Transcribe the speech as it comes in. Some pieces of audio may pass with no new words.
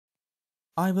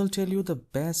I will tell you the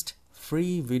best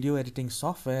free video editing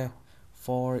software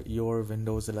for your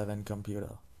Windows 11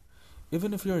 computer.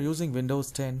 Even if you're using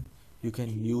Windows 10, you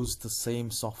can use the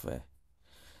same software.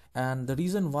 And the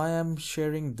reason why I'm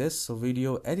sharing this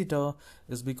video editor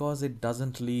is because it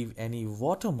doesn't leave any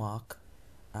watermark,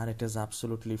 and it is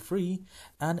absolutely free,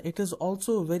 and it is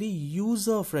also very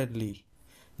user friendly.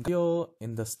 Here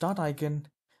in the start icon,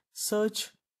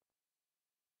 search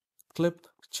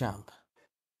Clipchamp.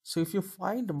 So if you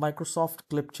find Microsoft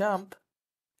Clipchamp,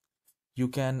 you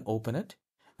can open it.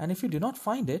 And if you do not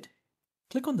find it,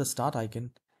 click on the start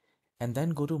icon and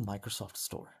then go to Microsoft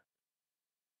Store.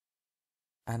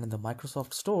 And in the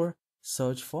Microsoft Store,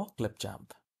 search for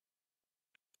Clipchamp.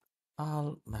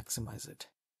 I'll maximize it.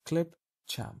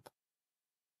 Clipchamp.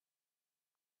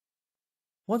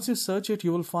 Once you search it,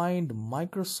 you will find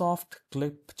Microsoft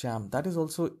Clipchamp. That is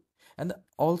also, and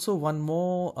also one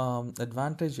more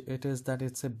advantage it is that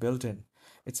it's a built-in.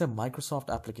 It's a Microsoft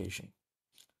application.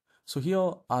 So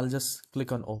here I'll just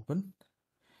click on open,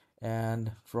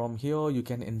 and from here you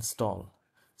can install.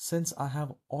 Since I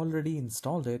have already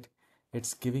installed it,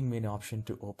 it's giving me an option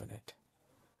to open it.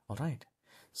 All right,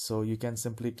 so you can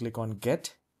simply click on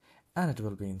get and it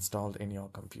will be installed in your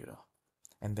computer,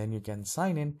 and then you can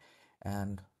sign in,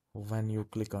 and when you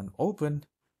click on open,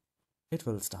 it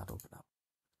will start open up.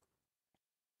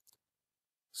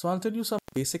 So I'll tell you some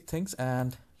basic things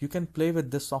and you can play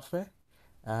with this software,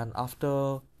 and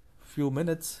after few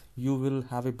minutes you will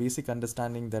have a basic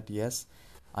understanding that yes,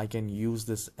 I can use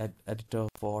this editor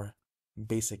for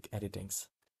basic editings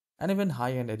and even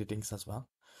high-end editings as well.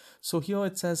 So here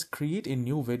it says create a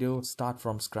new video, start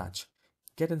from scratch,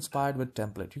 get inspired with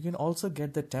template. You can also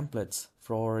get the templates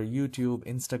for YouTube,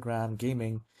 Instagram,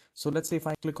 gaming. So let's say if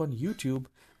I click on YouTube,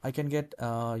 I can get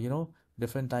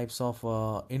different types of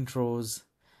intros,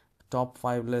 top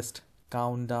 5 list,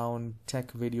 countdown,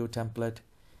 tech video template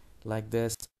like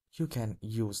this. You can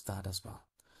use that as well.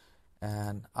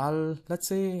 And let's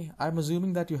say I'm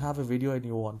assuming that you have a video and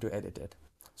you want to edit it.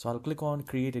 So I'll click on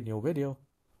create a new video.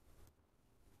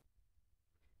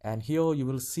 And here you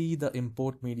will see the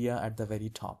import media at the very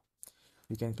top.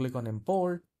 You can click on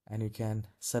import and you can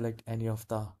select any of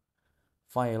the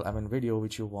video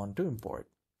which you want to import.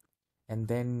 And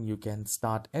then you can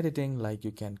start editing, like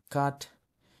you can cut,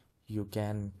 you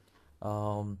can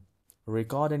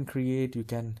record and create, you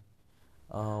can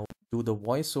do the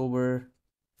voiceover,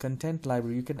 content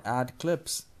library, you can add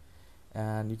clips,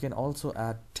 and you can also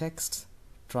add text,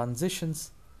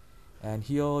 transitions, and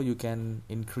here you can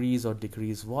increase or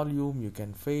decrease volume, you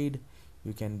can fade,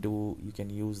 you can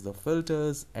use the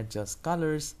filters, adjust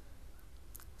colors,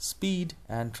 speed,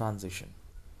 and transition.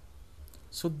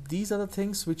 So these are the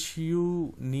things which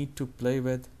you need to play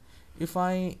with. If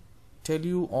I tell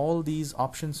you all these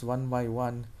options one by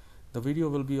one, the video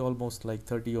will be almost like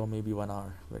 30 or maybe 1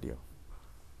 hour video.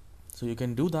 So you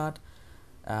can do that.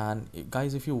 And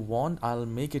guys, if you want, I'll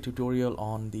make a tutorial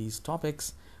on these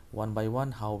topics one by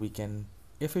one, how we can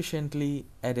efficiently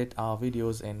edit our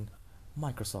videos in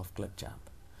Microsoft Clipchamp.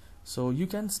 So you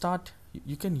can start,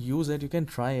 you can use it, you can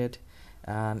try it,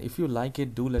 and if you like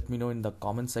it, do let me know in the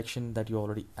comment section that you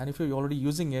already, and if you're already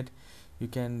using it, you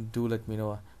can do let me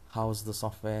know how's the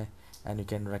software, and you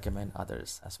can recommend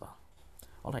others as well.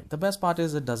 All right, the best part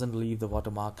is it doesn't leave the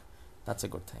watermark. That's a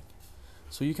good thing.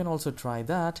 So you can also try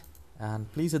that,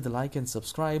 and please hit the like and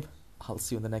subscribe. I'll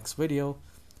see you in the next video.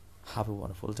 Have a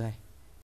wonderful day.